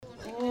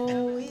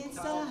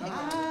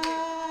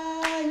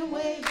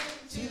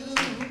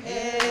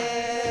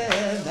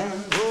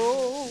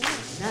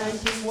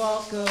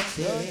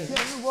there.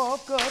 Can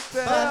walk up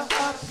there. But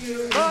up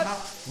here in But oh,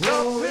 up here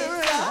it's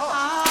in a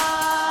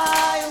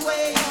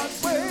highway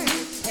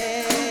to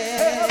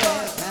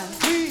heaven.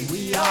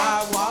 We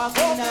are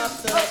walking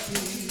up the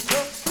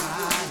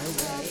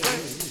highway.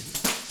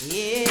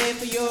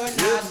 If you're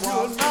not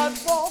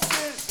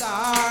walking,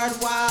 start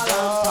while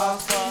I'm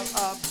talking.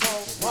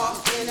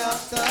 Walking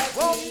up the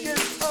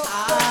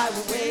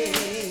highway.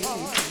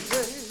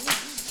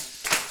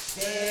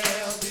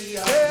 There'll be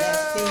a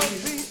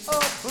blessing.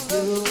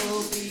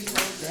 You'll be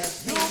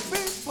possessing.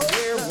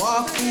 We're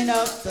walking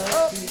up the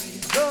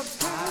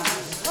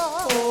highway.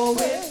 Oh,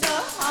 it's a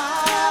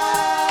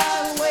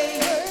highway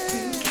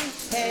to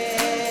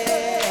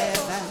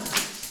heaven.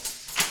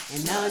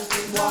 And none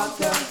can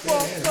walk up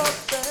there.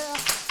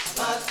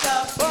 But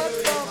up here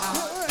in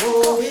my,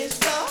 oh, it's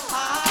a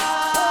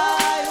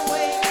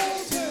highway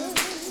to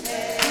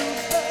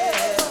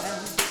heaven.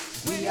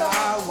 We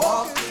are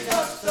walking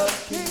up the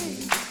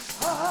King's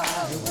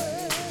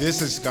highway.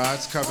 This is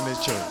God's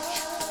Covenant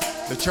Church,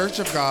 the Church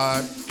of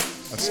God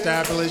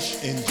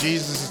established in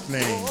Jesus'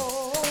 name.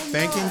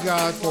 Thanking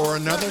God for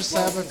another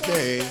Sabbath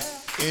day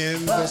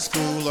in the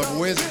School of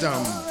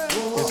Wisdom.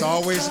 It's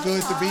always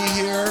good to be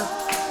here,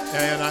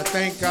 and I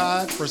thank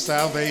God for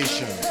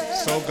salvation.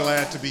 So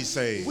glad to be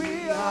saved.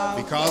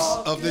 Because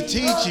of the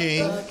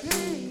teaching,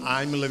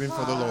 I'm living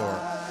for the Lord.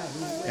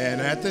 And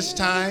at this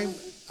time,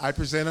 I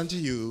present unto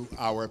you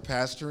our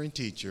pastor and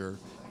teacher,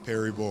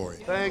 Perry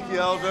Boyd. Thank you,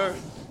 Elder.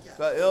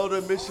 The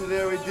elder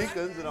missionary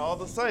deacons and all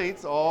the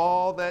saints,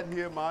 all that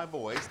hear my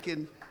voice,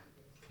 can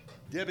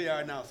give me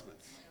our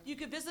announcements. You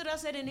can visit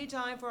us at any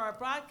time for our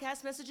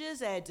broadcast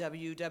messages at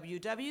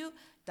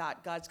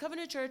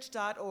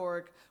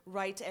www.godscovenantchurch.org.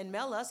 Write and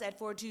mail us at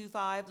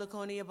 425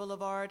 Laconia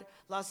Boulevard,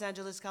 Los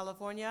Angeles,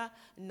 California,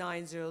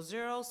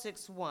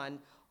 90061.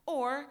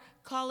 Or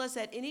call us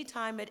at any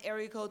time at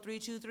area code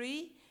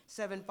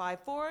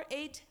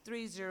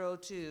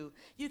 323-754-8302.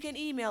 You can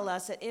email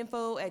us at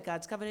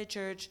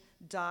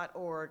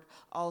info@godscovenantchurch.org.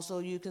 Also,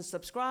 you can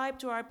subscribe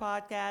to our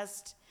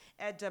podcast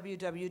at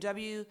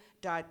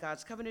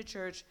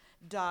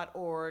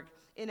www.godscovenantchurch.org.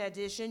 In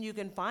addition, you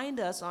can find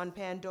us on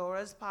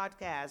Pandora's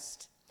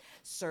podcast.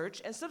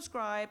 Search and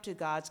subscribe to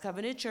God's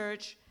Covenant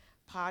Church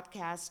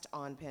podcast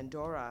on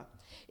Pandora.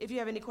 If you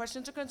have any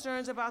questions or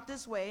concerns about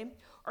this way,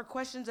 or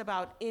questions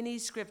about any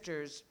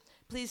scriptures,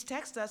 please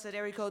text us at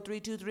area code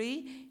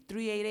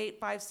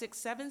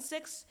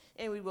 323-388-5676,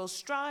 and we will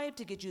strive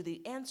to get you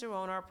the answer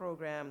on our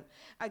program.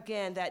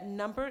 Again, that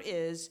number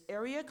is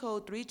area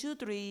code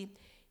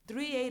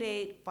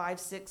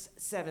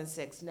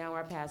 323-388-5676. Now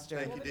our pastor.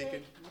 Thank you,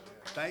 Deacon.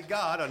 Thank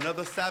God,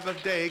 another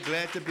Sabbath day.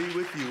 Glad to be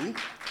with you.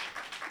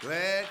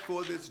 Glad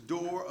for this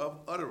door of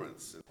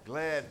utterance.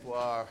 Glad for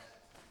our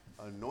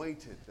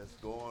anointed that's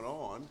going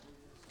on.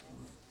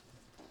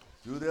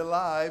 Through their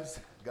lives,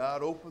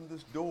 God opened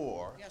this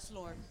door. Yes,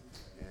 Lord.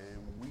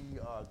 And we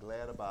are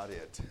glad about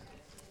it.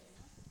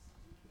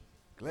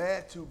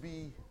 Glad to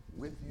be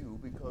with you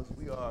because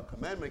we are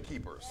commandment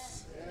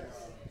keepers.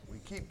 Yes. We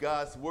keep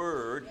God's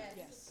word.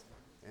 Yes.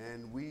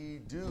 And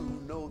we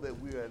do know that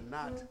we are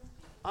not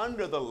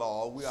under the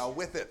law, we are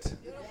with it.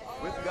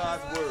 With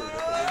God's word.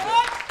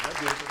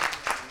 That's it.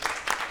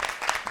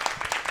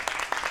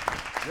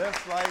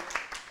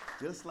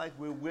 Just like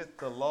we're with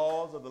the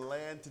laws of the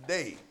land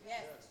today.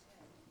 Yes.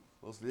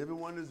 Mostly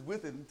everyone is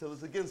with it until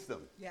it's against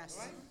them.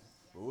 Yes.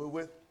 But we're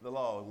with the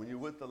law. And when you're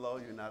with the law,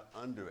 you're not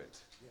under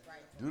it. Right.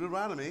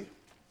 Deuteronomy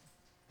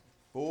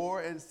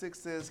 4:6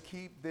 says,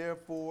 keep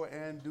therefore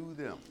and do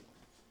them.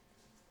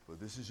 For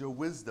this is your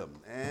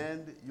wisdom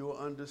and your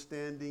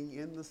understanding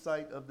in the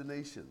sight of the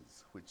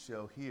nations, which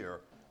shall hear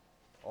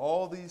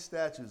all these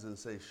statutes and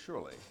say,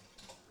 surely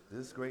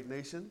this great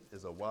nation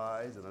is a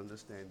wise and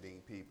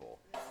understanding people.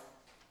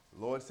 The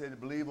Lord said,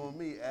 believe on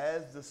me,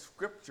 as the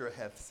scripture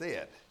hath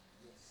said.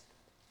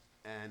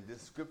 And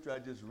this scripture I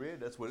just read,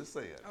 that's what it's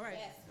saying. All right.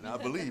 Yes. And I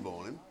believe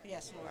on him.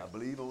 Yes, Lord. I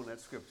believe on that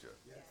scripture.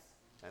 Yes.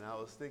 And I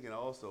was thinking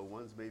also,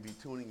 ones may be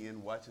tuning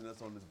in, watching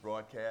us on this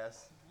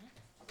broadcast,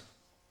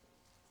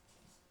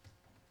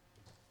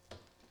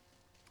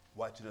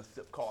 watching us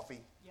sip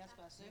coffee. Yes,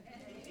 Pastor.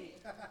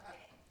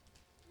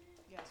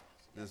 Yes.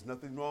 There's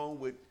nothing wrong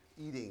with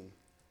eating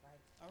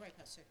All right,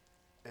 Pastor.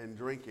 and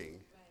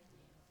drinking,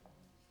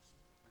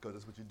 because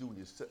that's what you do when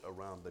you sit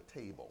around the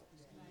table.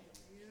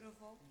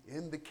 Beautiful.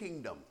 In the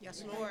kingdom,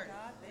 Yes, Lord.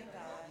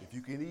 if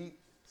you can eat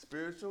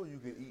spiritual, you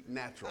can eat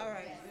natural. All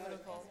right.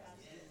 Beautiful.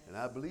 And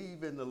I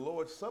believe in the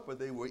Lord's Supper,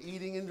 they were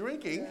eating and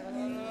drinking. All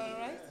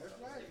right.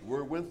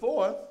 Word went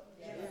forth.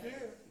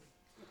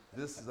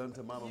 This is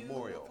unto my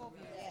memorial.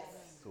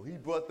 So he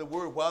brought the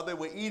word while they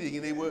were eating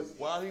and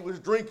while he was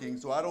drinking.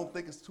 So I don't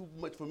think it's too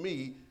much for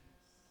me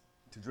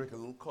to drink a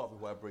little coffee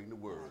while I bring the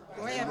word.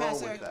 Go ahead, Nothing wrong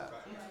Pastor. with that.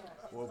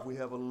 Or if we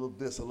have a little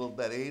this, a little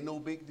that, it ain't no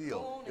big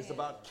deal. It's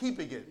about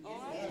keeping it,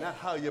 not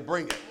how you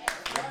bring it.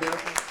 Isn't that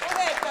beautiful? Go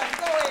ahead,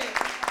 Pastor. Go ahead.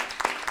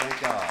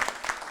 Thank God.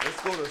 Let's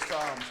go to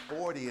Psalms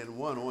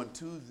 40:1 on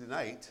Tuesday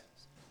night.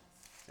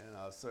 In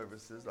our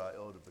services, our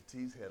Elder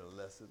Baptiste had a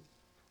lesson.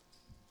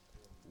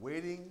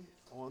 Waiting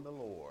on the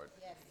Lord,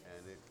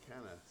 and it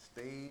kind of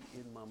stayed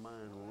in my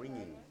mind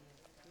ringing.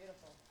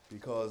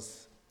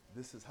 Because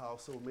this is how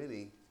so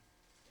many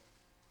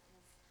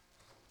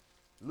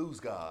lose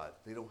God.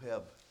 They don't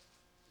have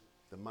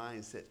the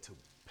mindset to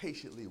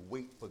patiently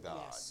wait for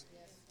God. Yes.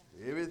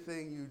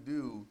 Everything you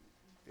do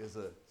is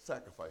a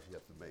sacrifice you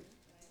have to make.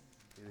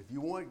 And if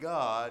you want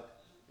God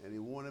and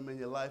you want him in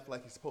your life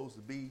like he's supposed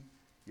to be,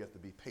 you have to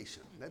be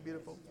patient. Isn't that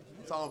beautiful?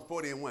 Psalm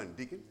 40:1,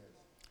 Deacon.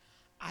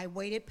 I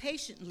waited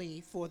patiently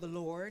for the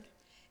Lord,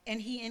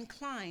 and he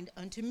inclined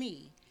unto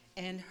me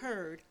and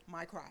heard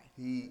my cry.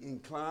 He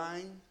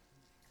inclined,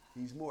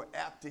 he's more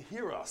apt to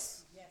hear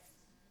us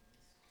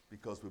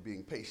because we're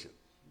being patient.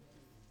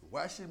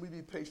 Why should we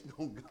be patient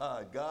on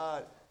God?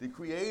 God, the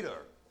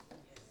creator.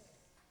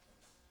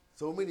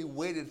 So many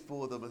waited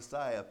for the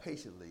Messiah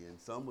patiently, and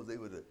some was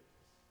able to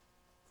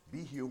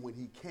be here when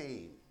he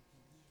came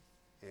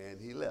and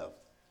he left.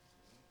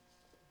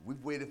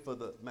 We've waited for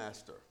the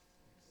master.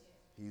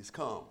 He's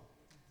come.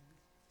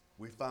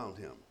 We found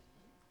him,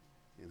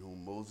 in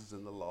whom Moses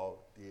and the law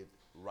did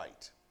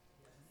right.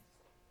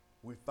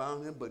 We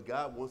found him, but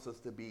God wants us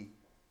to be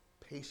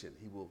patient.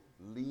 He will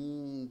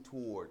lean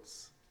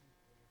towards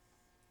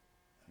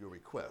your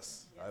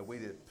requests. I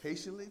waited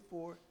patiently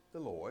for the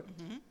Lord.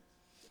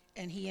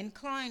 And he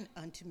inclined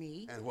unto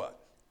me And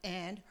what?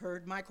 and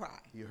heard my cry.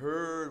 He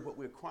heard what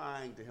we're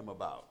crying to him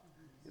about.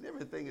 And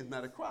everything is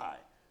not a cry.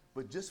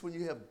 But just when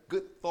you have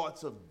good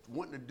thoughts of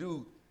wanting to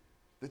do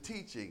the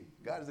teaching,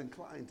 God is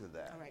inclined to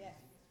that. All right.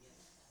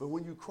 But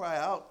when you cry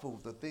out for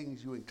the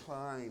things you're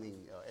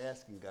inclining or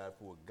asking God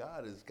for,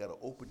 God has got an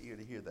open ear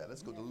to hear that.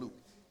 Let's go to Luke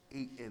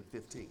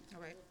 8:15.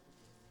 All right.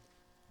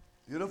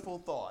 Beautiful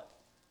thought.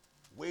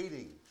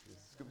 Waiting. The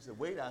scripture said,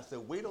 wait. I said,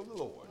 wait on the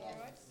Lord.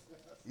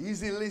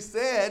 Easily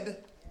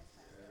said,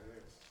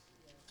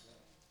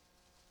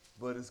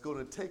 but it's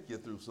going to take you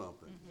through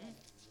something.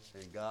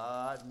 And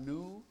God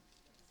knew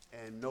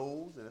and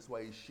knows, and that's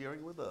why he's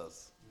sharing with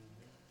us,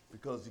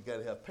 because you got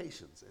to have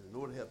patience. And in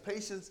order to have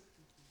patience,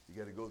 you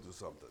got to go through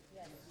something.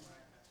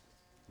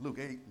 Luke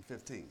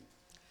 8:15.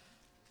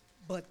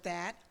 But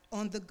that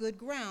on the good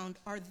ground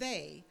are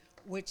they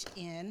which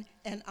in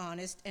an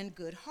honest and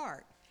good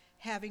heart,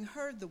 having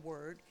heard the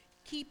word,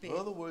 keep it. In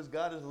other words,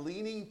 God is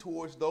leaning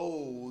towards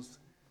those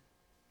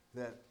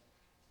that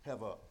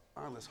have an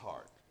honest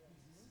heart.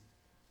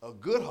 A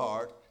good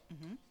heart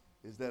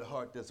is that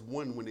heart that's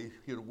one when they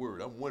hear the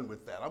word. I'm one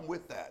with that. I'm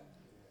with that.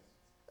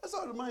 That's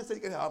all the mindset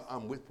you can have.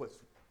 I'm with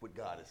what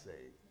God is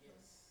saying.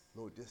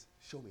 Lord, just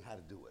show me how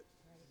to do it.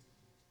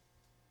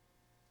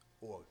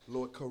 Or,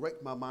 Lord,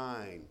 correct my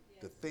mind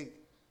to think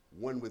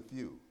one with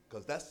you.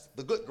 Because that's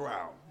the good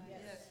ground.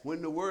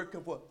 When the word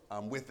comes forth,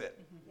 I'm with it.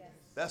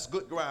 That's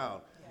good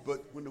ground.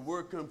 But when the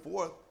word comes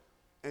forth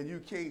and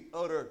you can't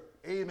utter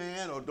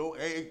amen or don't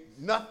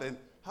nothing,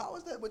 how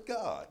is that with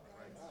God?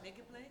 Make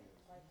it plain.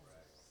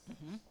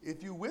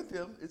 If you with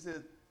him, it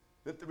says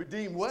that the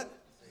redeemed what?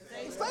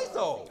 Say so.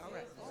 All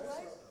right.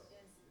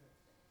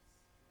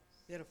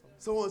 Beautiful.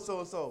 So and so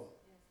and so.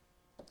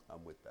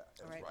 I'm with that.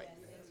 That's All right. right.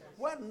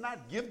 Why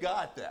not give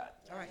God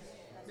that? All right.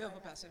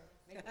 Beautiful, Pastor.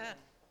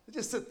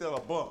 Just sit there a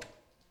bump.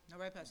 All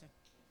right, Pastor.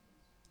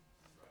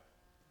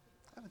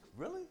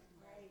 Really?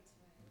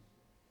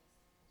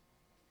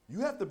 You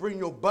have to bring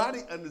your body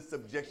under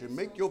subjection.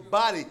 Make your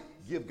body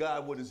give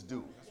God what is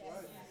due.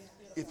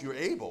 If you're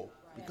able,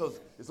 because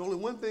there's only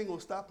one thing will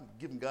stop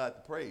giving God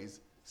the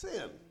praise: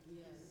 sin.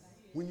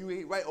 When you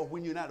ain't right or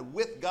when you're not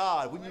with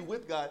God. When you're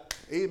with God,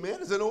 amen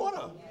is in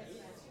order.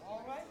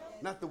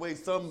 Not the way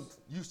some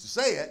used to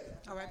say it.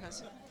 All right,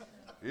 Pastor.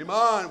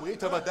 Amen. We ain't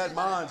talking about that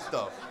mind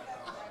stuff.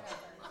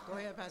 Go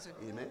ahead, Pastor.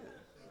 Amen.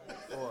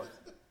 Or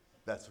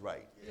that's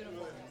right.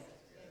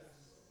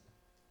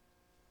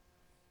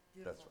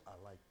 That's I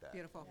like that.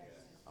 Beautiful.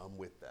 I'm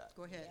with that.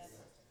 Go ahead.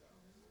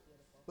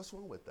 What's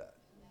wrong with that?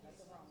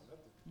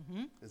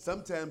 And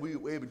sometimes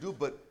we're able to do it,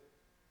 but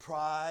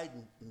pride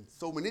and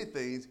so many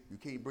things, you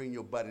can't bring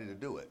your body to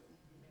do it.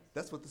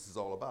 That's what this is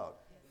all about.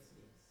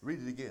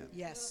 Read it again.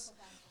 Yes.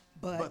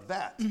 But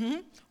that.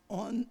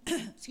 On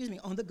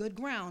on the good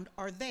ground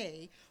are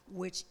they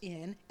which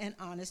in an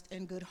honest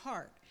and good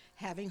heart,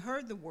 having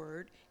heard the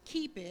word,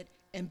 keep it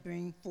and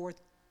bring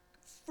forth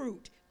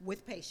fruit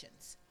with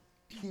patience.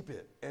 Keep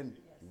it and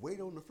wait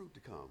on the fruit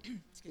to come.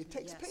 It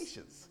takes Yes.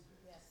 patience.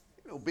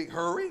 You know, big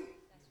hurry.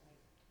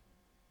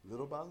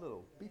 Little by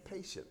little. Be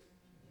patient.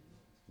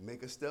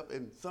 Make a step,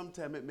 and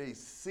sometimes it may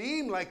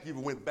seem like you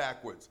went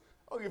backwards.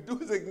 All you have to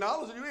do is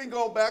acknowledge it. You ain't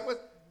going backwards.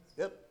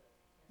 Yep.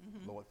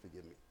 Lord,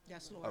 forgive me.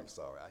 Yes, Lord. I'm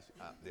sorry.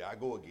 There I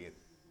go again.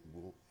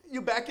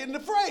 You're back in the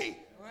fray.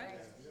 Right.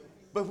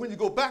 But when you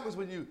go backwards,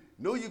 when you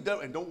know you've done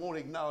it and don't want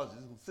to acknowledge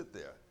it, just sit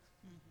there.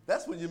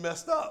 That's when you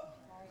messed up.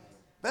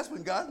 That's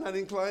when God's not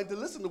inclined to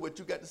listen to what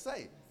you got to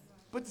say.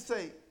 But to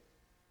say,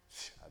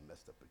 I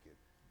messed up again.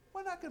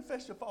 Why not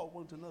confess your fault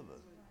one to another?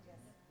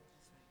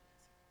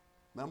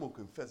 Now I'm going to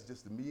confess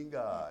just to me and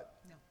God.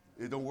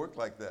 No. It don't work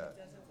like that.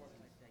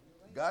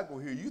 God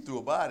going to hear you through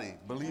a body,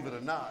 believe it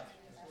or not.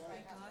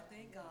 Thank God,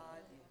 thank God,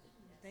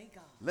 thank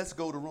God. Let's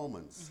go to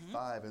Romans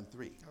 5 and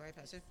 3. All right,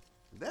 Pastor.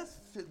 That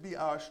should be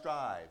our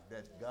stride,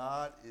 that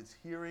God is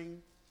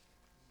hearing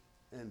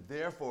and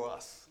there for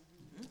us.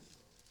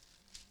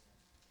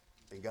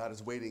 And God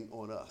is waiting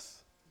on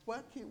us. Why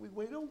can't we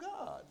wait on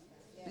God?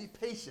 Be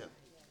patient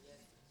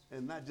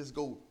and not just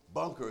go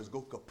bonkers,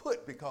 go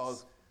kaput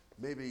because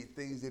maybe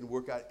things didn't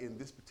work out in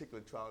this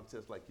particular trial and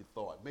test like you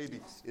thought.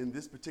 Maybe in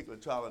this particular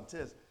trial and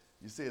test,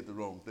 you said the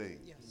wrong thing.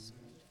 Yes.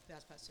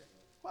 That's Pastor.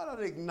 Why don't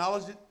they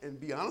acknowledge it and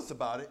be honest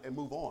about it and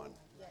move on?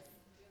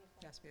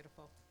 That's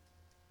beautiful.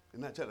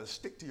 And not try to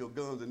stick to your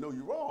guns and know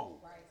you're wrong.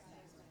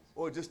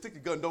 Or just stick to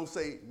your gun, don't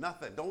say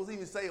nothing. Don't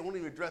even say it, won't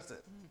even address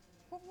it.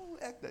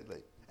 Act that way.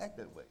 Act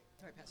that way.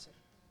 All right, Pastor.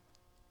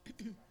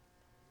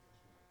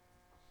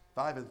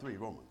 5 and 3,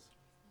 Romans.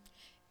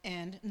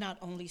 And not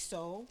only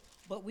so,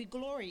 but we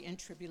glory in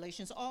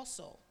tribulations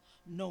also,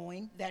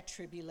 knowing that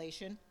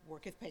tribulation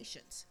worketh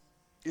patience.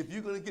 If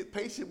you're going to get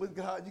patient with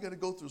God, you got to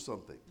go through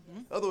something.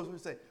 Otherwise, we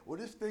say, well,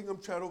 this thing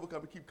I'm trying to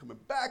overcome, I keep coming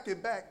back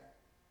and back.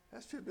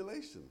 That's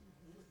tribulation.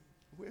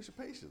 Where's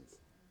your patience?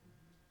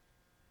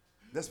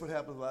 That's what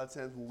happens a lot of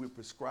times when we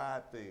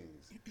prescribe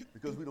things.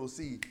 Because we don't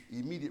see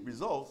immediate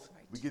results,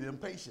 we get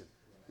impatient.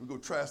 We go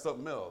try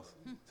something else.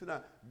 So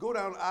now, go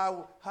down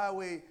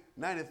Highway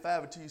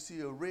 95 until you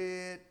see a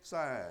red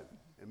sign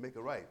and make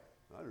a right.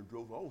 I done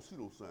drove, I don't see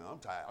no sign. I'm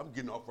tired. I'm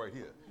getting off right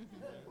here.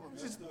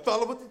 Just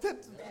follow what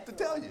to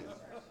tell you.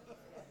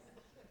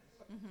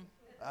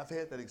 I've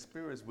had that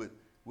experience with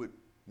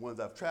ones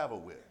I've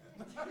traveled with.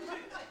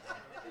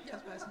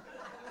 Yes, Pastor.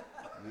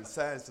 The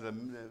signs to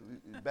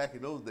back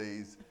in those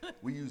days,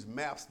 we used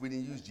maps. We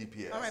didn't use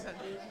GPS. All right, Pastor.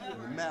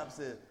 And the map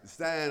said, the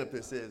sign up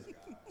there says,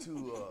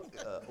 to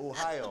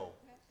Ohio,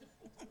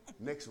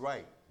 next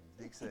right.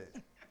 Dick said,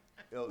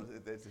 Elder,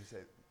 she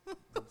said,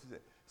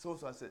 so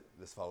I said,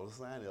 let's follow the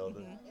sign,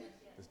 Elder.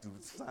 Let's do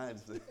the sign.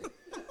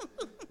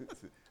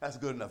 That's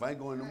good enough. I ain't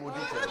going into more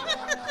detail.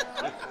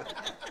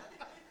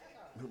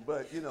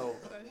 But, you know,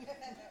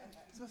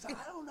 so I said,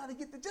 I don't know how to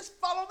get there. Just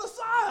follow the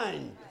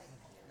sign.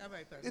 All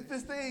right, Pastor. If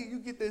this thing, you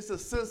get this to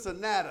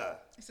Cincinnati.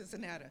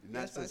 Cincinnati.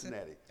 Not Yes, Pastor.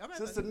 Cincinnati. All right,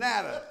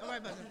 Cincinnati. All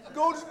right, Pastor.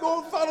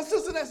 Go and follow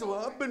Cincinnati.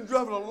 Well, I've been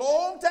driving a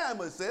long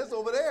time, it says,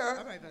 over there.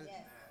 All right, Pastor.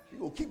 You're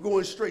going to keep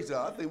going straight. So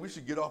I think we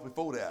should get off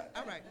before that.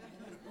 All right.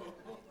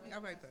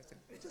 All right, Pastor.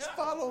 Just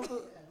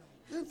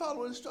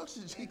follow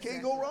instructions. You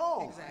can't go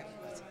wrong. Exactly,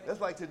 Pastor. That's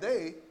like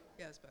today.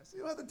 Yes, Pastor.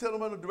 You don't have to tell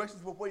them other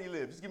directions for where you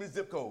live. Just give me the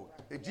zip code.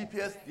 Hey,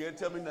 GPS, you ain't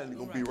tell me nothing. It's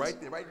going to be right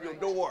there, right in your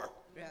door.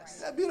 Yes.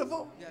 Isn't that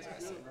beautiful? Yes,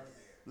 Pastor.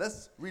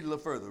 Let's read a little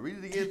further. Read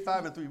it again,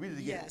 5 and 3. Read it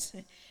again. Yes.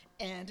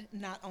 And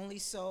not only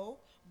so,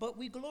 but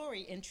we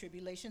glory in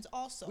tribulations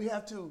also. We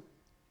have to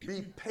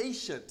be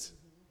patient.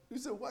 You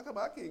said, why come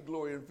I can't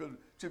glory in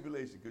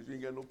tribulation? Because you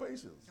ain't got no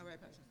patience. All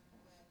right, Pastor.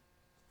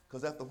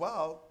 Because after a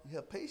while, you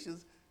have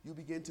patience, you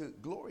begin to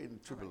glory in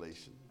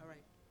tribulation. All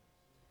right.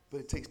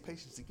 But it takes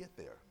patience to get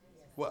there.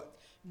 What?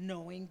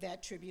 Knowing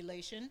that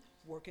tribulation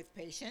worketh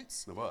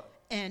patience, The what?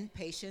 and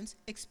patience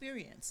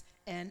experience,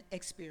 and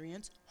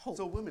experience hope.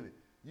 So women,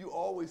 you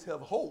always have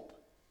hope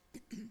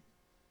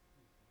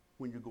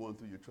when you're going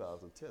through your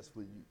trials and tests,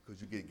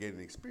 because you're getting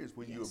experience.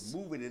 When Yes.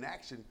 you're moving in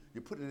action,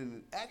 you're putting it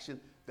in action,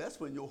 that's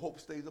when your hope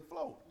stays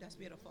afloat. That's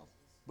beautiful.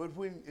 But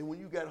when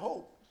you got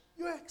hope,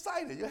 you're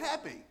excited, you're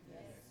happy,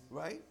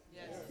 right?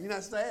 Yes. You're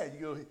not sad,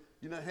 you're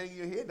not hanging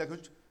your head down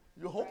because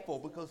you're hopeful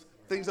because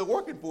things are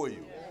working for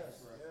you.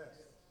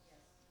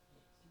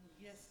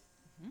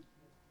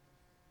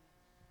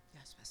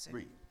 Yes, Pastor.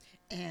 Read.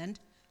 And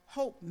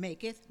hope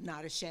maketh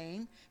not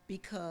ashamed,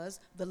 because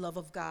the love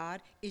of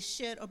God is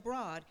shed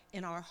abroad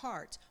in our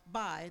hearts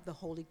by the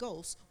Holy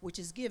Ghost, which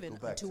is given Go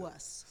back unto to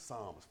us.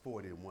 Psalms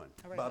 40 and 1.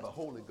 All right, By the Pastor.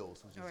 Holy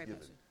Ghost, which All is right,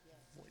 given. Pastor.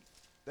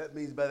 That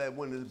means by that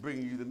one that's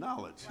bringing you the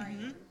knowledge.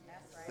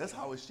 That's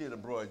how it's shed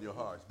abroad in your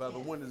hearts, by the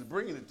one that's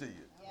bringing it to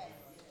you.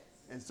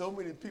 And so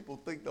many people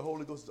think the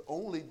Holy Ghost is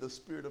only the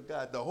Spirit of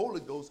God. The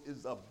Holy Ghost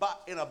is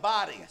in a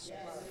body. Isn't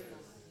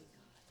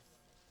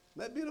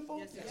that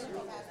beautiful?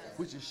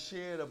 Which is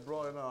shared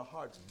abroad in our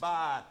hearts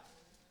by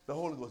the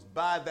Holy Ghost.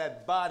 By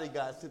that body,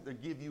 God sent to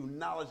give you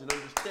knowledge and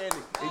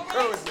understanding,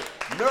 encouragement,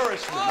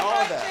 nourishment,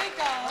 all that.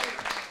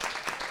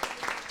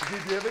 To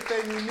give you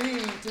everything you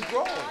need to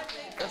grow.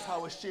 That's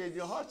how it's shared in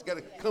your hearts. It's got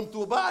to come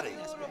through a body.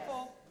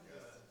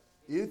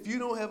 If you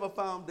don't have a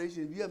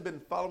foundation, if you haven't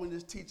been following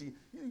this teaching,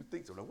 you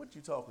think, so now what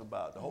you talking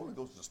about? The Holy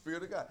Ghost is the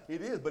Spirit of God.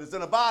 It is, but it's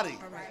in a body.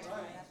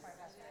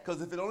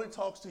 Because if it only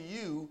talks to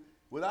you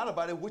without a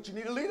body, what you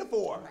need a leader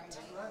for?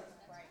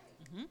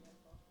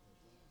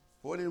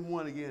 40 and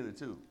 1 again and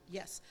 2.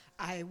 Yes,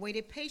 I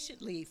waited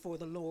patiently for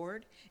the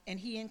Lord, and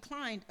he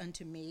inclined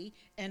unto me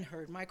and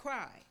heard my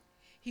cry.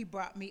 He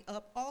brought me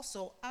up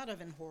also out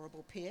of an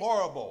horrible pit.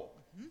 Horrible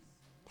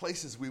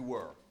places we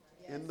were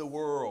in the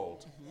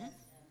world.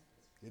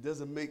 It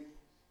doesn't make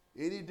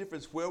any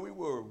difference where we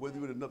were, whether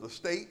you were in another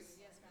state,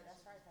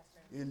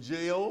 in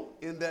jail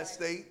in that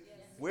state,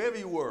 wherever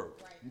you were.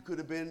 You could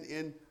have been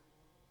in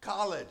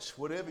college,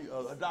 whatever,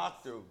 a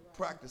doctor,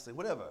 practicing,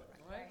 whatever.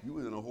 You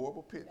was in a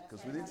horrible pit.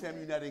 Because anytime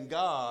you're not in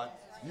God,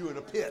 you're in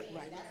a pit.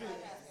 Right.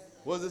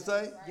 What does it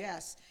say?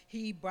 Yes,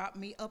 he brought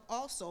me up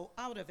also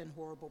out of an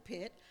horrible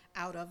pit,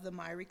 out of the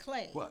miry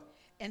clay. What?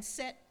 And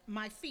set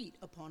my feet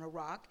upon a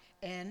rock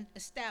and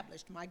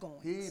established my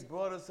goings. He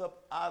brought us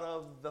up out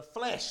of the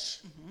flesh.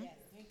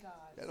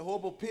 That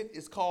horrible pit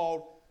is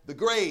called the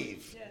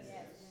grave.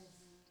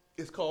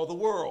 It's called the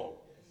world.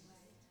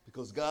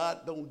 Because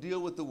God don't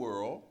deal with the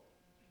world.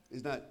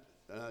 It's not,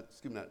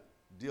 not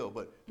deal,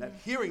 but not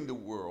hearing the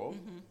world,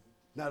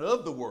 not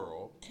of the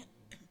world,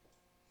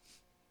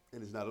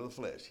 and it's not of the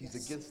flesh. He's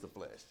against the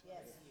flesh.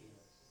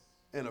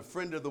 And a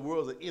friend of the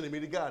world is an enemy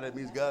to God. That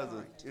means God is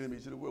an enemy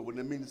to the world.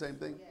 Wouldn't that mean the same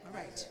thing? All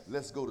right.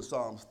 Let's go to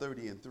Psalms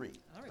 30 and 3.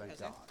 All right, Thank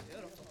Pastor. God.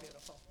 Beautiful,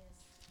 beautiful.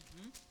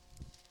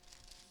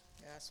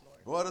 Yes,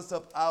 Lord. Brought us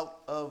up out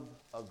of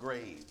a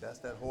grave. That's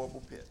that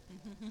horrible pit.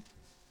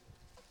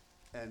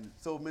 And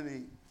so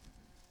many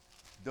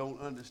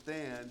don't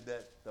understand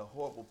that the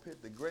horrible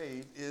pit, the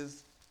grave,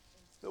 is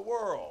the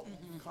world,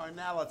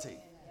 carnality.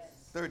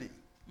 30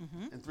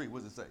 and 3,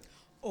 what does it say?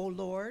 O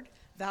Lord,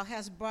 thou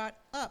hast brought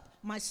up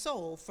my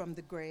soul from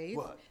the grave.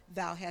 What?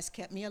 Thou hast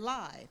kept me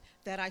alive,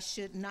 that I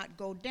should not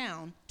go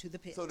down to the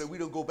pit. So that we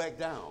don't go back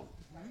down,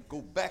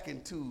 go back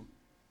into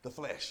the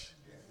flesh,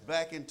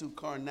 back into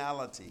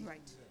carnality.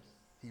 Right.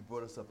 He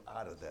brought us up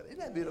out of that. Isn't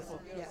that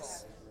beautiful?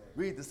 Yes.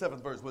 Read the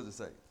 7th verse. What does it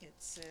say? It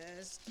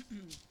says,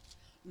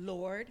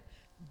 Lord,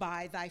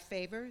 by thy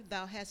favor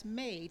thou hast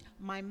made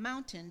my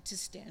mountain to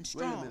stand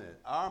strong. Wait a minute.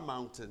 Our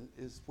mountain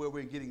is where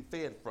we're getting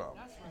fed from.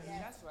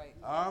 That's right.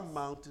 Our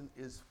mountain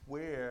is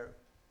where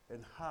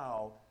and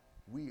how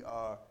we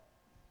are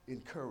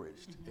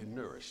encouraged and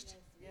nourished.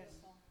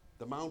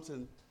 The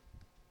mountain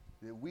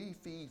that we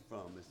feed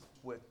from is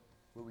where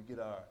we get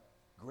our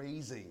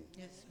grazing.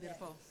 Yes,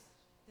 beautiful.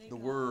 The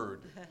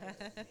word.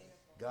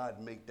 God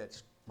make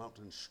that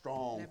mountain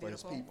strong Isn't that for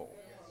his beautiful? people.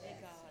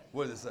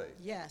 What does it say?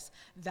 Yes,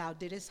 thou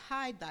didst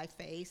hide thy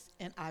face,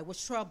 and I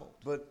was troubled.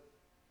 But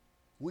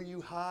when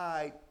you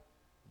hide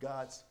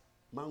God's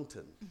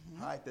mountain,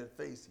 hide that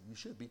face, you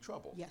should be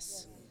troubled.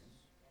 Yes,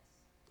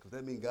 Because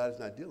that means God is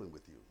not dealing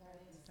with you.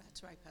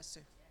 that's right,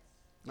 Pastor.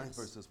 9th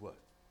verse says what?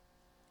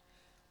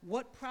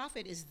 What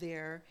profit is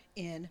there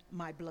in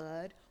my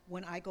blood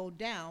when I go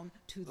down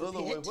to the In other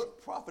pit? words,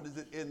 what profit is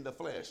it in the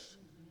flesh?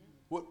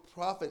 What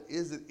profit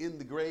is it in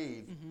the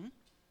grave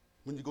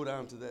when you go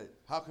down to that?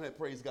 How can that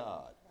praise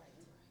God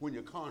when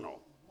you're carnal?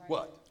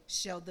 What?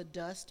 Shall the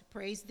dust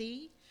praise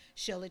thee?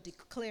 Shall it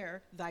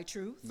declare thy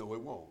truth? No,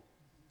 it won't.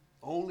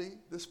 Only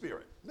the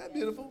Spirit. Isn't that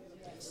beautiful?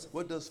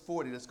 What does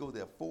 40? Let's go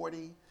there.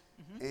 40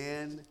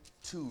 and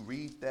 2.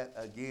 Read that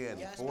again.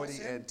 Yes, 40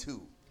 Pastor. and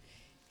 2.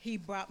 He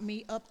brought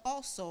me up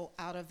also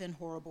out of an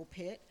horrible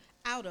pit,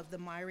 out of the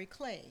miry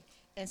clay,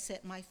 and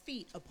set my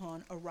feet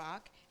upon a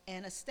rock,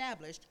 and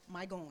established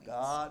my goings.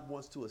 God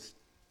wants to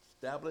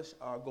establish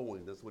our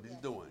going. That's what he's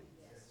doing.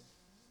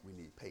 We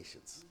need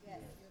patience. Yes.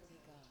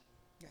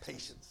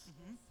 Patience.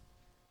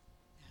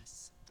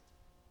 Yes.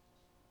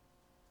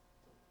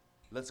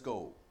 Let's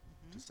go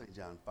to St.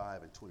 John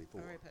 5 and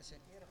 24. All right, Pastor.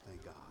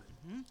 Thank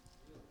God.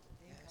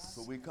 Yes.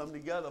 So we come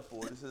together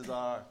for this is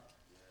our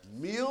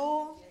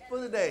meal for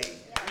the day.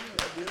 Isn't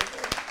that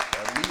beautiful?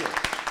 Our meal.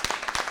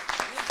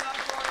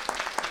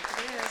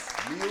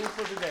 Meal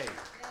for the day.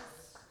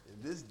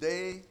 And this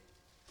day,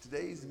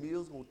 today's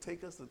meal is going to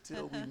take us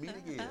until we meet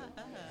again.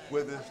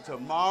 Whether it's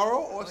tomorrow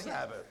or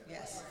Sabbath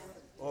Yes.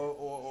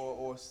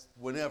 or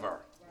whenever.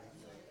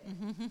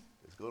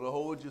 It's going to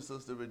hold you,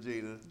 Sister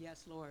Regina.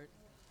 Yes, Lord.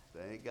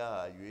 Thank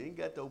God. You ain't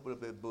got to open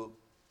up that book.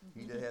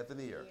 He that hath an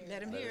ear.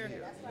 Let him hear.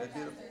 Isn't that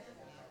beautiful?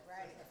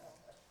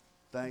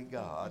 Thank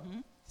God.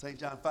 St.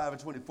 John 5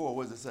 and 24,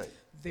 what does it say?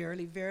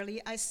 Verily,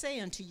 verily, I say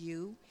unto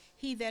you,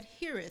 he that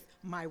heareth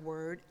my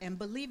word and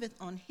believeth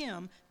on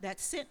him that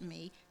sent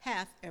me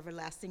hath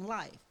everlasting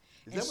life.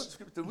 Is that what the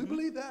scripture, do we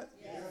believe that?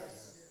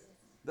 Yes.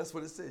 That's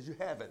what it says. You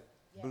have it.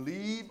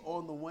 Believe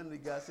on the one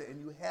that God said, and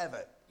you have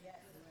it.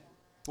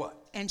 What?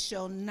 And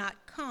shall not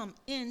come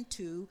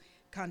into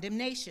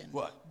condemnation.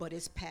 What? But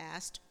is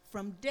passed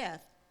from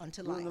death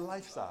unto We're on the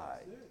life. life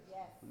side.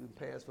 We can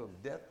pass from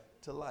death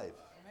to life.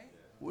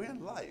 We're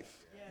in life.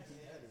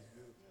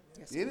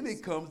 Yes, The enemy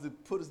comes to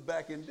put us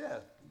back in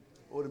death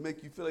or to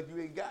make you feel like you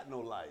ain't got no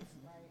life.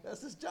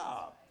 That's his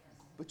job.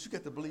 But you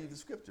got to believe the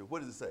scripture.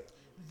 What does it say?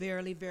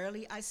 Verily,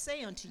 verily, I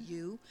say unto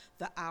you,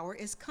 the hour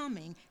is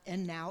coming,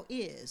 and now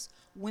is,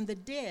 when the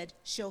dead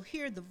shall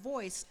hear the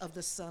voice of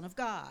the Son of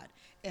God,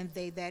 and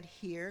they that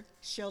hear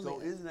shall So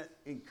live. isn't that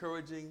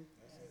encouraging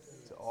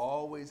to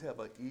always have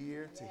an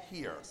ear to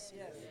hear?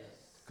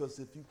 Because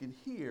if you can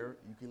hear,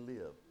 you can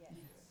live.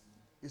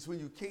 It's when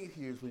you can't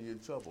hear is when you're in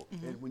trouble.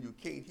 And when you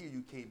can't hear,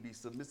 you can't be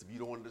submissive. You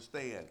don't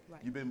understand.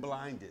 Right. You've been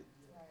blinded.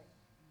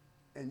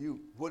 And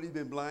what have you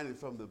been blinded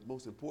from? The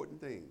most important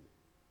thing?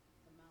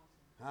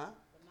 Huh?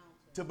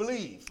 To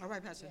believe. All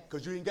right, Pastor.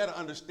 Because you ain't got to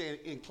understand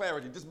in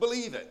clarity. Just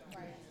believe it.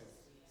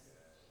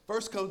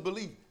 First comes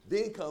belief,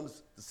 then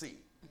comes the see.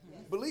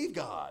 Believe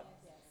God.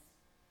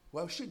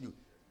 Why should you?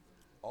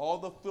 All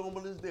the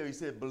fulfillment is there. He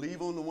said,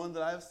 believe on the one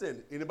that I have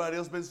sent. Anybody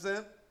else been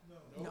sent?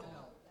 No.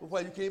 Well, why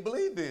you can't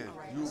believe then?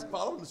 You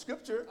follow the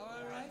scripture.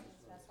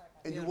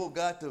 And you want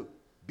God to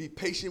be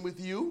patient with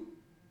you.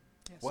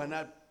 Why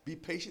not be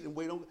patient and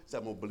wait on? So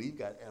I'm going to believe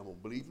God, and I'm going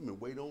to believe him and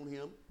wait on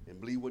him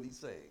and believe what he's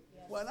saying.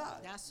 Why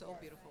not? That's so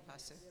beautiful,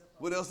 Pastor.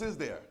 What else is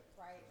there?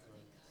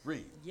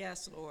 Read.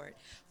 Yes, Lord.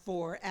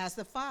 For as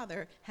the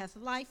Father hath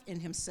life in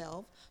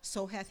himself,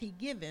 so hath he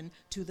given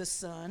to the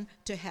Son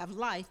to have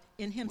life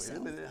in Wait himself.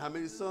 a minute. How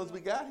many sons we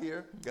got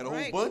here? Got a whole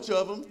Right. bunch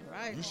of them.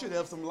 Right. You should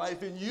have some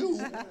life in you.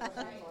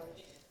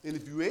 And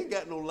if you ain't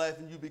got no life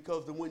in you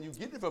because the one you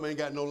get it from ain't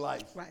got no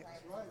life. Right.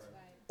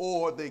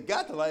 Or they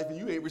got the life and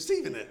you ain't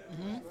receiving it.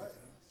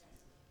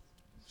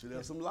 Should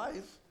have some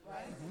life.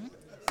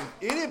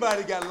 If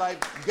anybody got life,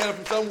 you got it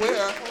from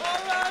somewhere. All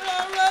right.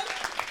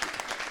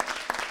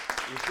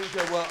 If you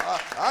say, well,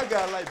 I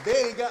got life,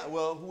 they ain't got,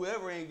 well,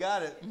 whoever ain't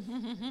got it,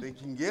 they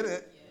can get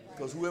it.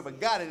 Because whoever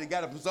got it, they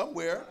got it from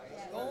somewhere.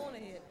 Go on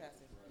ahead,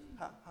 Pastor.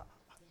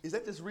 Is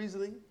that just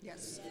reasoning?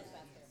 Yes.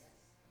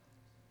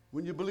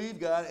 When you believe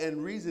God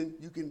and reason,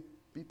 you can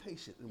be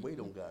patient and wait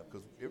on God.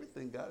 Because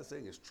everything God is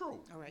saying is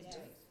true. All right.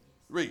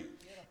 Read.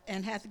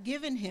 And hath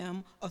given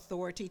him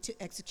authority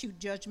to execute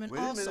judgment Wait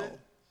a also. minute.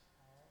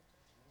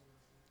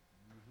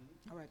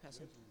 All right,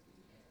 Pastor.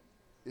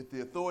 If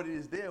the authority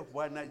is there,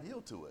 why not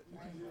yield to it?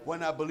 Why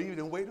not believe it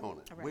and wait on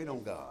it? All right. Wait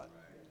on God.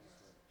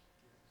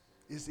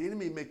 It's the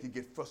enemy make you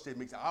get frustrated.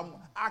 Makes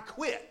I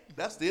quit.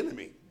 That's the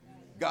enemy.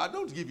 God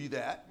don't give you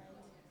that.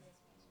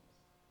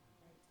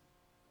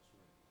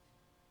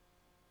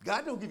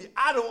 God don't give you.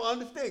 I don't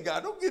understand.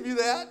 God don't give you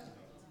that.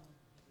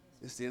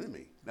 It's the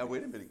enemy. Now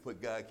wait a minute.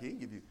 What God can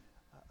give you.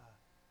 I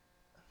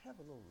have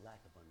a little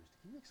lack of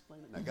understanding. Can you explain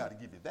it? Now God will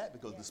give you that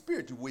because the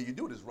spiritual way you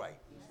do it is right.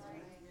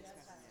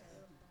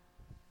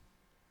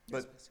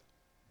 But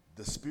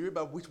the spirit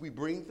by which we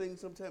bring things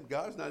sometimes,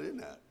 God's not in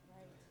that.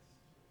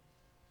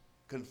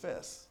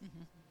 Confess.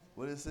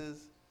 What it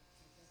says?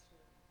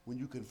 When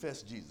you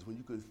confess Jesus, when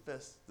you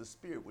confess the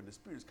Spirit, when the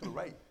Spirit is coming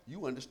right,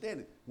 you understand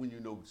it when you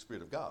know the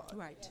Spirit of God.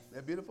 Right. Isn't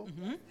that beautiful?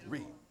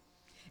 Read.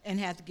 And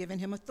hath given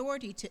him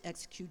authority to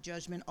execute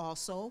judgment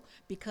also,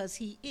 because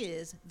he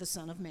is the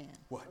Son of Man.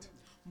 What?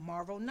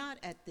 Marvel not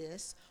at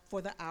this,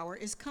 for the hour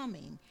is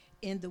coming,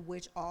 in the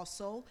which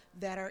also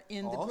that are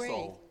in the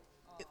grave,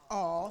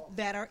 all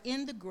that are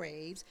in the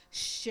graves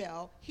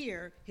shall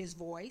hear his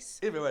voice.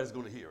 Everybody's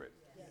going to hear it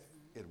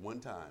at one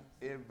time.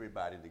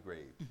 Everybody in the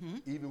grave.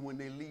 Even when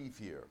they leave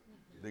here,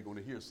 they're going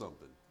to hear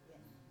something.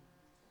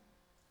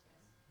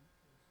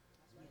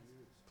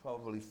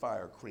 Probably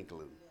fire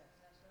crinkling.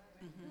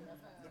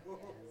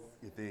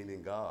 If they ain't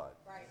in God.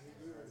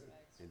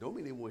 And don't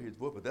mean they won't hear his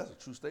voice, but that's a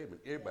true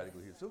statement. Everybody going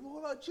to hear it. So what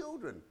about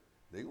children?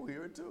 They're going to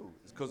hear it too.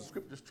 It's because the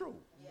scripture's true.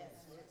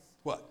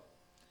 What?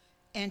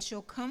 And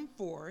shall come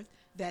forth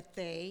that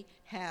they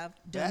have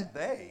done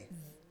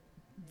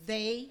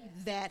they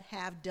that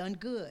have done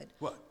good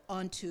What?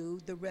 unto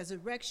the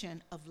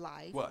resurrection of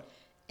life. What?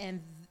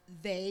 And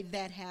they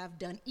that have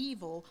done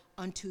evil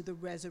unto the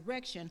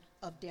resurrection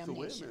of So damnation.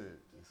 wait a minute.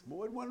 It's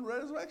more than one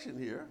resurrection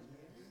here.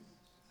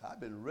 I've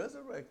been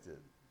resurrected.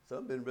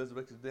 Some been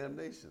resurrected to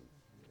damnation.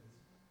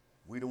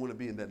 We don't want to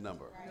be in that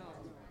number. No.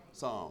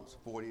 Psalms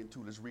 40 and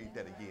 2. Let's read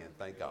that again.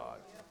 Thank God.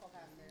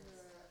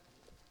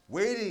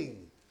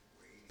 Waiting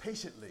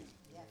patiently.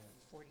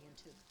 40 and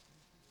 2.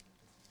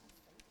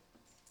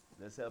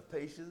 Let's have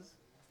patience.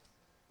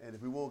 And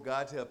if we want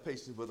God to have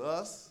patience with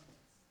us,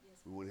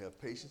 we want to have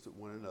patience with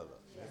one another.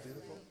 That's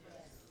beautiful.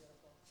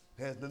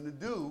 It has nothing to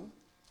do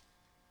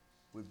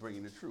with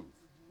bringing the truth.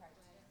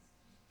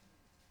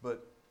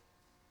 But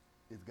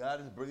if God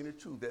is bringing the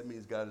truth, that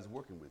means God is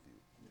working with you.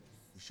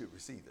 You should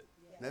receive it.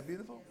 Isn't that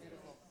beautiful?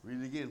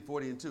 Read it again,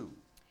 40 and 2.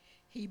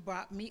 He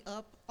brought me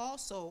up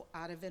also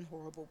out of an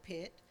horrible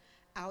pit,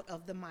 out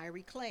of the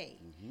miry clay,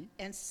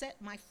 and set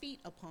my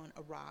feet upon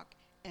a rock,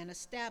 and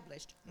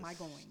established my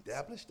goings.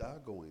 Established our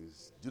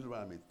goings.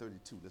 Deuteronomy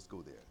 32. Let's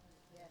go there.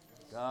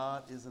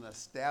 God is an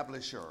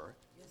establisher.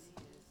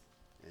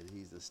 And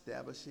he's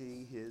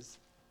establishing his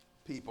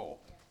people.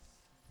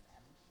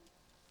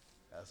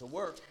 That's a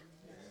work.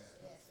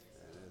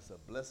 And it's a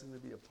blessing to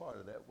be a part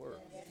of that work.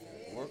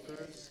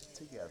 Workers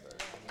together.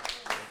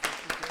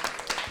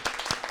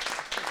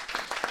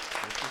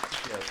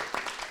 Workers together.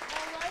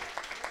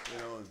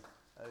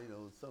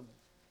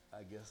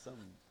 Some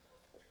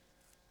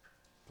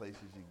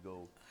places you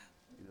go,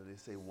 they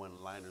say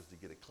one-liners to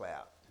get a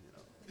clap,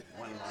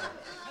 one-liners.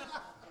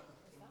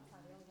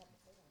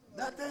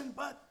 Nothing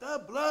but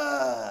the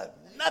blood.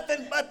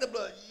 Nothing but the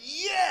blood.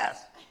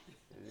 Yes.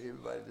 And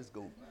everybody just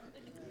go.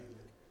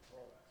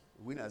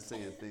 We're not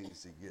saying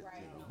things to get,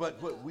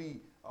 but what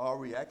we are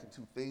reacting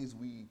to, things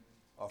we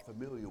are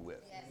familiar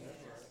with.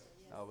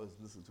 I was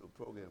listening to a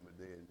program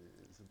today, and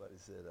somebody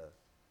said,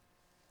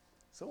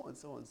 so and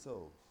so and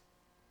so.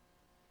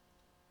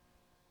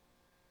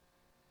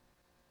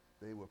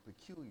 They were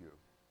peculiar.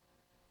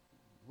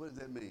 What does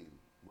that mean?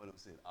 What I'm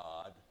saying,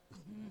 odd.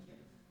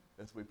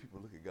 That's the way people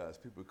look at God's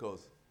people,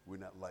 because we're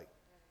not like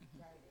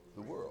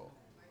the world.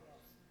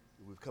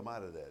 We've come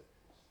out of that.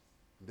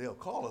 They'll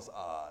call us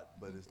odd,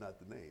 but it's not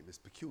the name. It's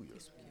peculiar.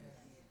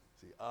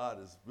 See,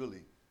 odd is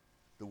really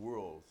the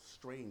world's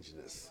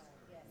strangeness.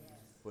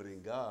 But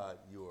in God,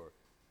 your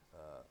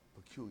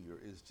peculiar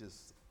is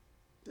just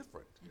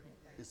different.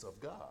 It's of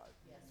God.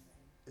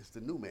 It's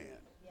the new man.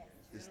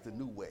 It's the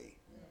new way.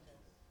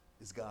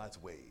 It's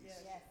God's ways.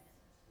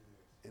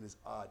 And it's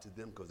odd to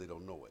them because they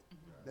don't know it.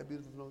 Isn't that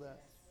beautiful to know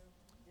that?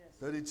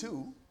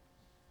 32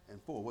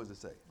 and 4, what does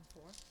it say?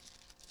 4.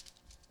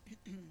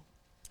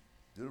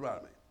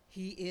 Deuteronomy.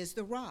 He is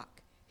the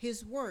rock.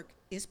 His work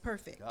is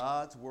perfect.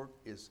 God's work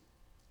is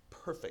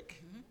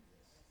perfect.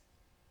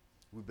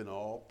 We've been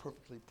all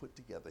perfectly put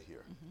together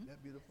here. Isn't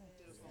that beautiful?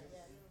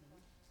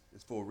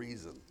 It's for a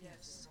reason.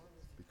 Yes.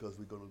 Because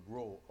we're going to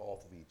grow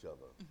off of each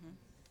other.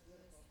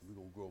 We're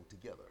going to grow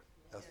together.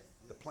 That's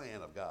the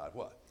plan of God.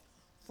 What?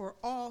 For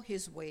all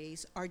his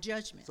ways are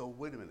judgment. So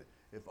wait a minute.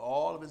 If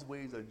all of his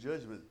ways are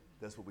judgment,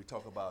 that's what we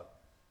talk about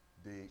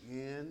day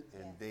in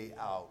and day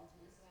out.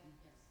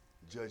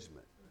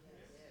 Judgment.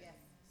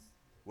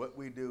 What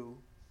we do,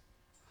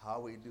 how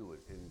we do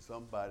it, and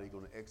somebody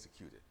going to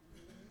execute it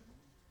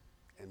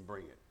and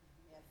bring it.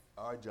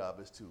 Our job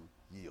is to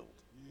yield.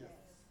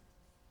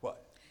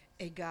 What?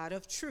 A God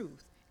of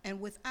truth and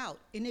without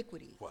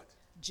iniquity. What?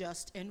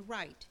 Just and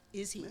right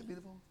is he. Isn't that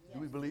beautiful? Do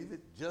we believe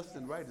it? Just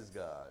and right is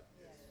God.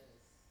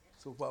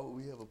 So why would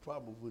we have a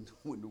problem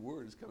when the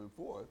word is coming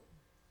forth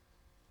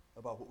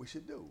about what we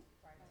should do?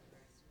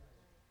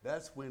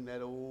 That's when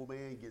that old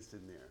man gets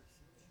in there.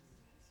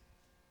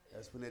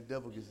 That's when that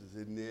devil gets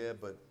in there,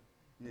 but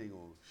it ain't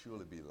gonna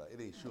surely be like,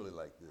 it ain't surely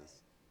like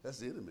this. That's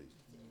the enemy.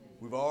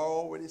 We've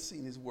already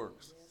seen his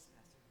works.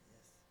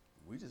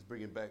 We just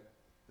bring it back,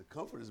 the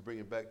comfort is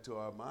bringing back to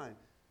our mind,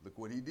 look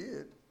what he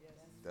did.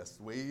 That's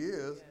the way he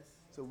is,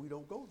 so we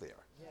don't go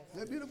there. Isn't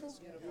that beautiful?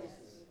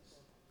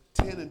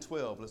 10 and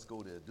 12, let's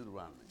go there,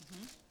 Deuteronomy.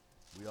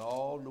 We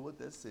all know what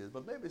that says,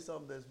 but maybe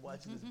some that's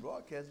watching this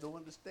broadcast don't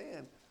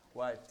understand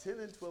why 10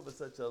 and 12 is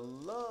such a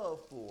love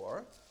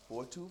for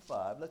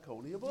 425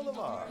 Laconia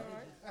Boulevard.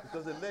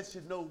 Because it lets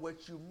you know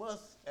what you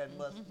must and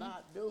must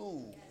not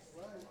do.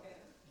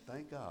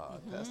 Thank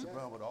God. Pastor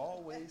Brown would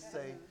always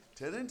say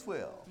 10 and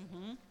 12.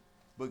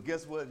 But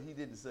guess what he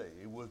didn't say?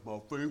 It was my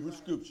favorite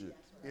scripture.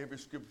 Every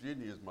scripture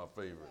in here is my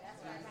favorite.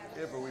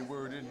 Every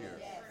word in here.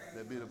 Isn't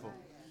that beautiful?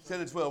 10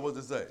 and 12, what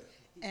does it say?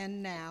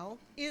 And now,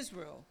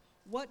 Israel,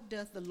 what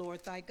doth the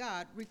Lord thy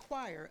God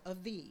require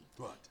of thee?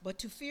 What? But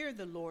to fear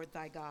the Lord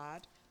thy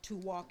God, to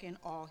walk in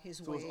all his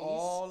So ways. it's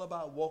all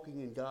about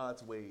walking in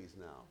God's ways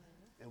now.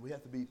 And we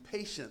have to be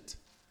patient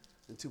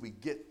until we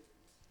get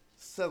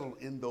settled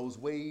in those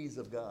ways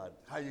of God.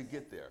 How you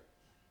get there?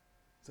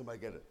 Somebody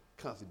got to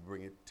constantly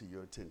bring it to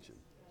your attention.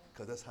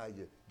 Because that's how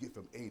you get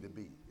from A to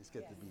B. It's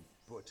got to be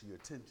brought to your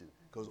attention.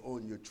 Because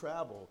on your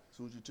travel, as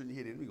soon as you turn your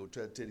head in, we're going to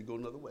try to tell you to go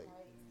another way.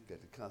 You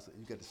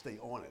got to stay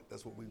on it.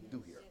 That's what we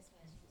do here.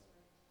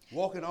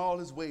 Walk in all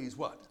his ways,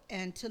 what?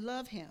 And to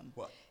love him.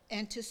 What?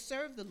 And to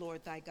serve the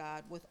Lord thy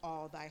God with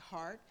all thy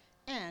heart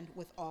and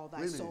with all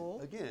thy Wait a minute.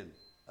 soul. Again,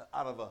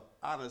 out of an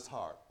honest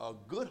heart. A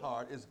good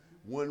heart is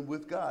one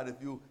with God.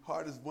 If your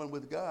heart is one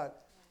with God,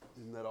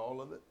 isn't that all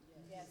of it?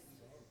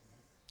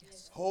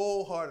 Yes.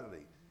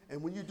 Wholeheartedly.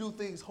 And when you do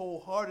things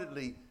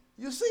wholeheartedly,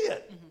 you see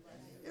it.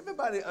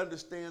 Everybody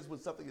understands when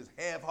something is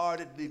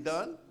half-heartedly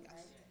done.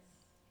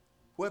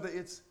 Whether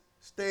it's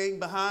staying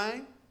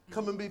behind,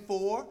 coming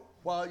before,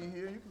 while you're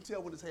here, you can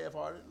tell when it's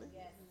half-heartedly.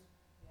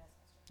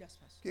 Yes,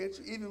 Pastor. Can't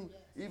you?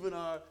 Even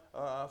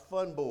our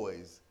fun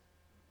boys,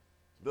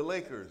 the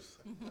Lakers,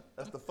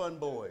 that's the fun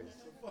boys.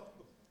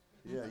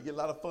 Yeah, you get a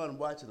lot of fun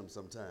watching them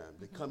sometimes.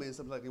 They come in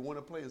sometimes like they want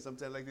to play and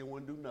sometimes like they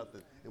want to do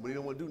nothing. And when they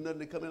don't want to do nothing,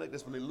 they come in like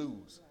this when they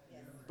lose.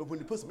 But when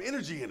you put some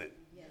energy in it,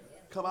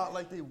 come out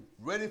like they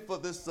ready for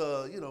this,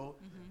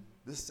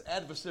 this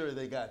adversary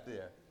they got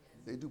there,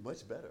 they do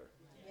much better.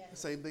 The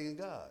same thing in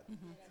God.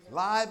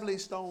 Lively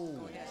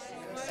stone.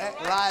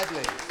 Act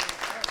lively.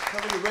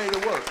 Come when you're ready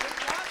to work.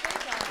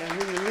 And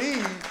when you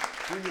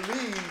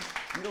leave,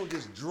 you don't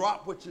just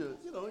drop what you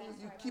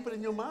keep it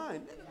in your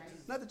mind.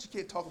 Not that you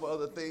can't talk about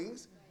other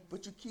things,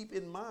 but you keep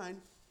in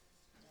mind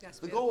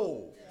the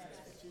goal.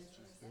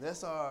 And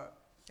that's our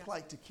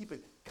plight, to keep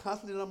it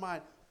constantly in our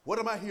mind. What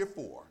am I here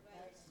for?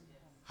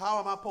 How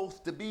am I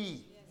supposed to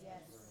be?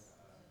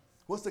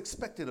 What's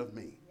expected of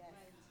me?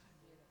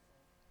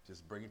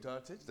 Just bring it to our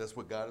attention. That's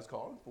what God is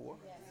calling for.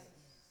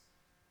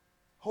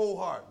 Whole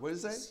heart. What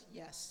does it say?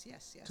 Yes.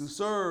 To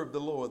serve the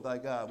Lord thy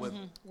God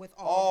with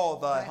all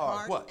thy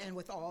heart. What? And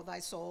with all thy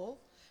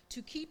soul.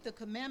 To keep the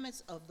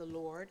commandments of the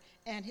Lord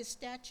and his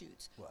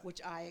statutes, What?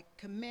 which I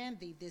command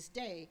thee this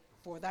day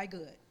for thy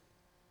good.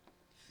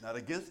 Not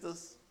against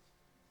us,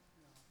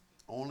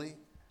 only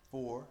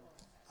for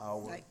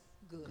our Thy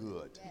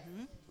good.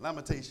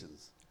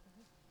 Lamentations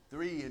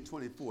 3 and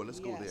 24. Let's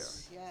go there.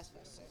 Yes,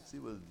 Pastor. See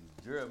what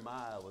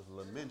Jeremiah was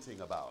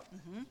lamenting about.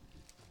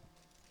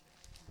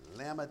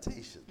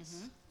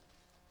 Lamentations.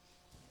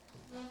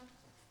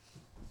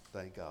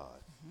 Thank God.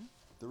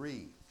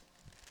 3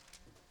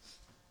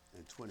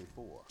 and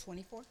 24.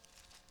 24?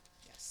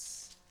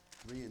 Yes.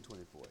 3 and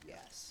 24.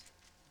 Yes.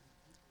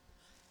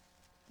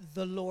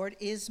 The Lord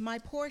is my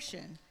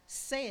portion,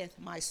 saith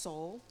my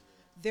soul,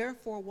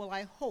 therefore will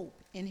I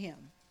hope in him.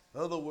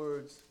 In other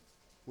words,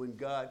 when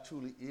God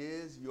truly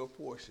is your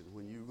portion,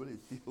 when you really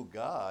feel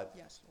God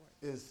Yes,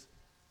 Lord. is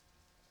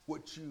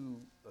what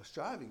you are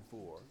striving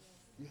for,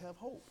 you have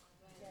hope.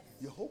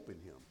 You hope in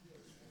him.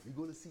 You're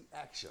going to see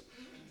action.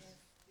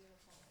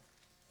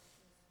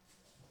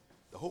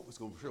 The hope is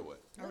going to show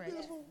it. All right.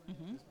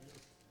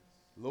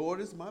 Lord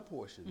is my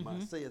portion,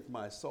 saith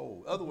my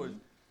soul. In other words,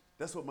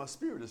 that's what my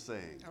spirit is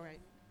saying. All right.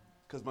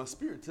 Because my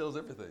spirit tells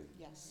everything.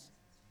 Yes.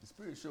 The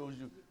spirit shows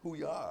you who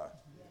you are.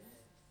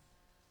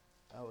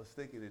 I was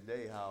thinking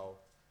today how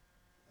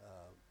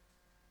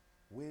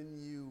when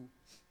you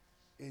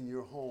in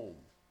your home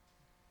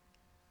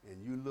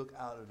and you look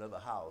out at another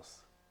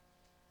house,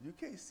 you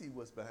can't see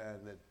what's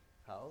behind that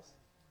house.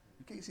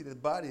 You can't see the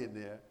body in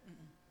there,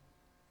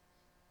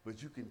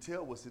 but you can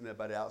tell what's in there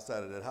by the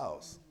outside of that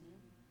house.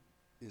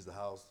 Is the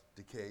house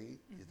decayed?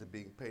 Is it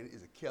being painted?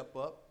 Is it kept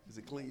up? Is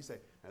it clean? You say,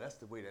 now that's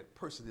the way that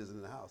person is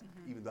in the house,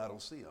 even though I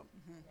don't see them.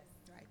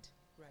 Right.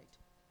 Right.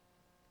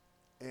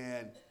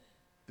 And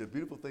the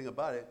beautiful thing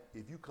about it,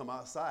 if you come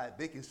outside,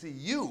 they can see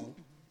you,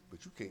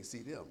 but you can't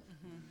see them,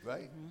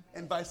 right?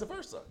 And vice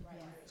versa.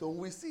 So when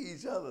we see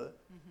each other,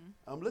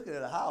 I'm looking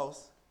at a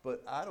house,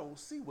 but I don't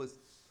see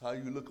how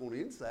you look on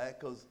the inside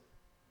because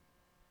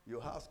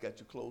your house got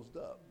you closed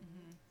up.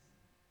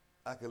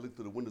 I can look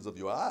through the windows of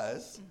your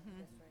eyes,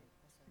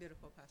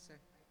 Beautiful, Pastor.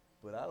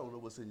 but I don't know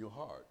what's in your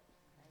heart.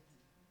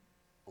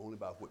 Only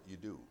by what you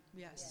do.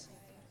 Yes.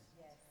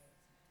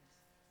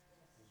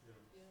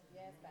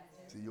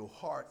 See, your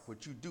heart,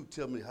 what you do,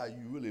 tell me how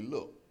you really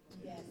look.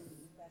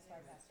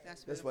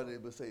 That's That's why they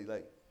would say,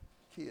 like,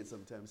 kids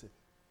sometimes say,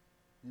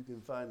 you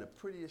can find the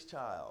prettiest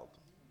child,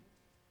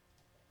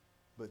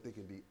 but they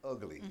can be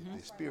ugly.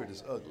 Their spirit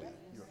is ugly.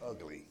 You're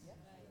ugly.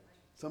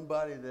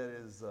 Somebody that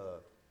is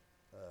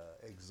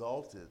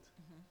exalted,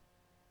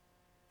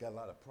 got a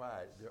lot of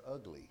pride, they're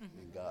ugly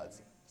in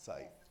God's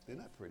sight. They're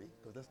not pretty,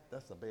 because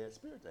that's a bad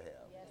spirit to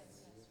have.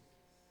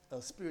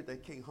 A spirit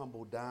that can't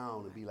humble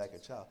down and be like a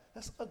child,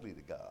 that's ugly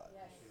to God.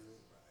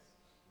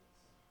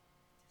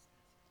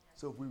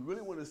 So if we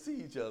really want to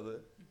see each other,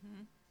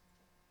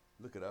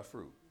 look at our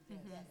fruit.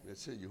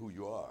 Let's tell you who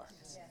you are.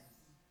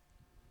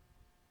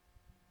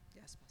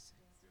 Yes, Pastor.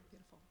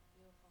 Beautiful.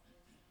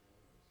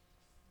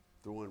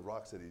 Throwing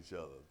rocks at each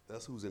other.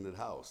 That's who's in the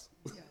house.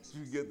 Yes.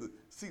 You get to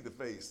see the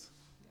face.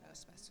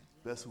 Yes, Pastor.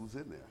 That's who's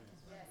in there.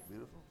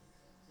 Beautiful.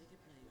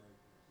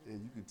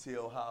 And you can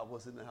tell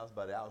what's in the house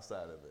by the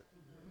outside of it.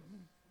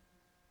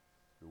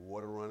 The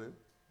water running,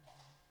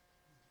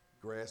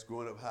 grass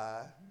growing up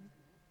high.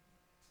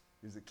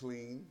 Is it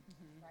clean?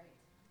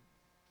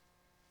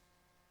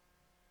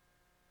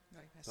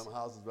 Right, Pastor. Some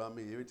houses around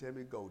me, every time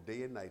you go,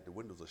 day and night, the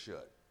windows are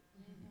shut.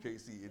 You can't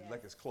see it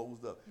like it's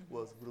closed up.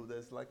 Well,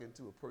 that's like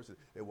into a person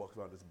that walks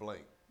around this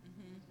blank.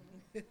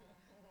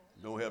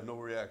 Don't have no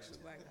reaction.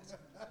 Right, Pastor.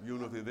 You don't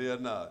know if they're there or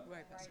not.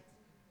 Right, Pastor.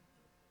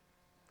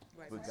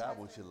 Right, But Pastor. God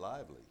wants you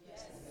lively.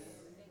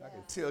 I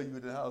can tell you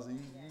in the house,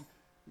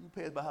 you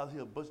pass my house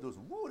here, a bunch of those,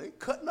 whoa, they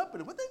cutting up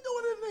in it. What they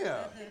doing in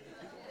there?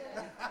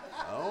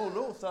 I don't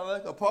know, sound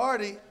like a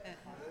party.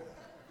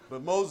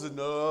 But Moses,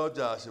 no,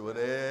 Joshua,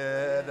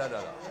 that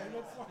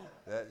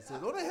says,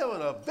 oh, they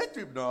having a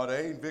victory. No,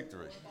 they ain't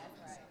victory.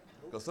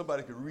 Because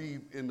somebody could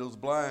read in those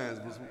blinds.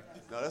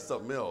 No, that's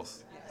something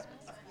else.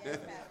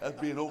 That's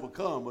being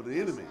overcome by the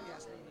enemy.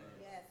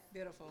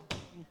 Beautiful.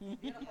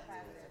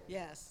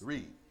 Yes.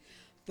 Read.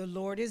 The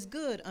Lord is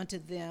good unto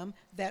them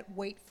that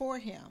wait for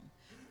him,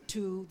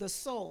 to the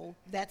soul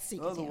that In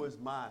seeketh other him. words,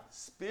 my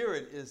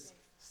spirit is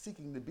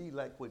seeking to be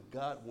like what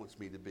God wants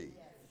me to be.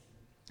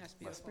 That's My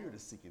beautiful. spirit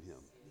is seeking him.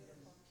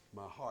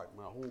 My heart,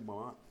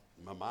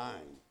 my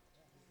mind.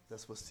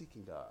 That's what's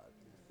seeking God.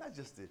 Not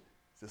just to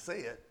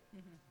say it,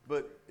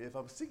 but if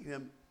I'm seeking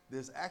him,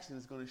 there's action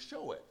that's going to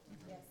show it.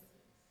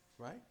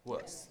 Right?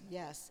 What?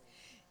 Yes.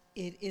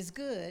 It is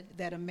good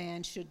that a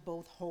man should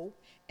both hope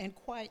and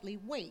quietly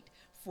wait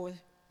for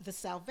the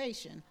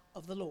salvation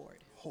of the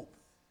Lord. Hope.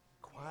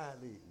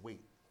 Quietly wait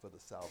for the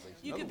salvation.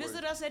 You In can other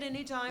visit words, us at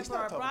any time it's for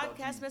not our talking about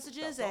broadcast you.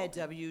 messages Stop at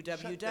talking. Shut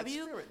that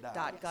spirit down.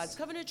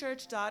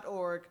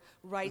 www.godscovenantchurch.org.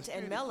 Write spirit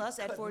and mail is us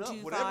at cutting up.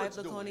 Whatever 425 it's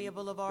doing, Laconia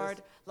Boulevard,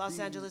 that's Los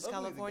being Angeles, ugly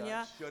to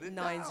California, God. Shut it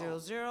down.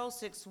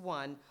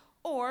 90061.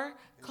 Or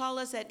call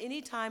us at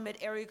any time at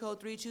area code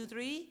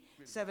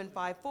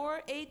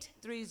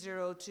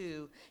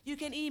 323-754-8302. You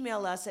can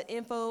email us at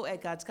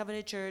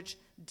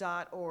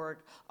info@godscovenantchurch.org.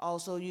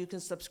 Also, you can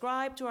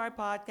subscribe to our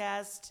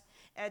podcast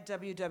at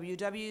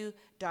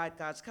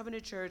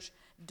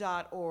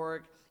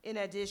www.godscovenantchurch.org. In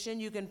addition,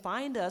 you can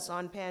find us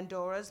on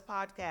Pandora's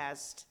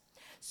podcast.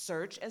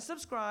 Search and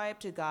subscribe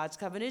to God's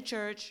Covenant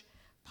Church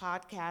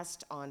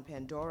podcast on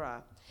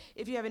Pandora.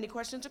 If you have any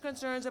questions or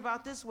concerns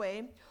about this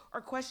way,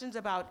 or questions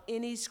about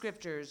any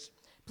scriptures,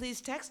 please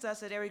text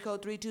us at area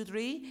code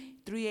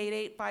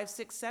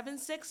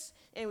 323-388-5676,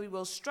 and we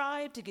will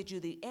strive to get you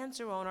the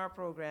answer on our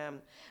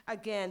program.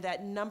 Again,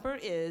 that number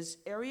is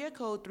area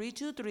code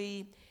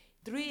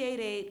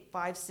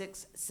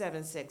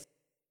 388-5676.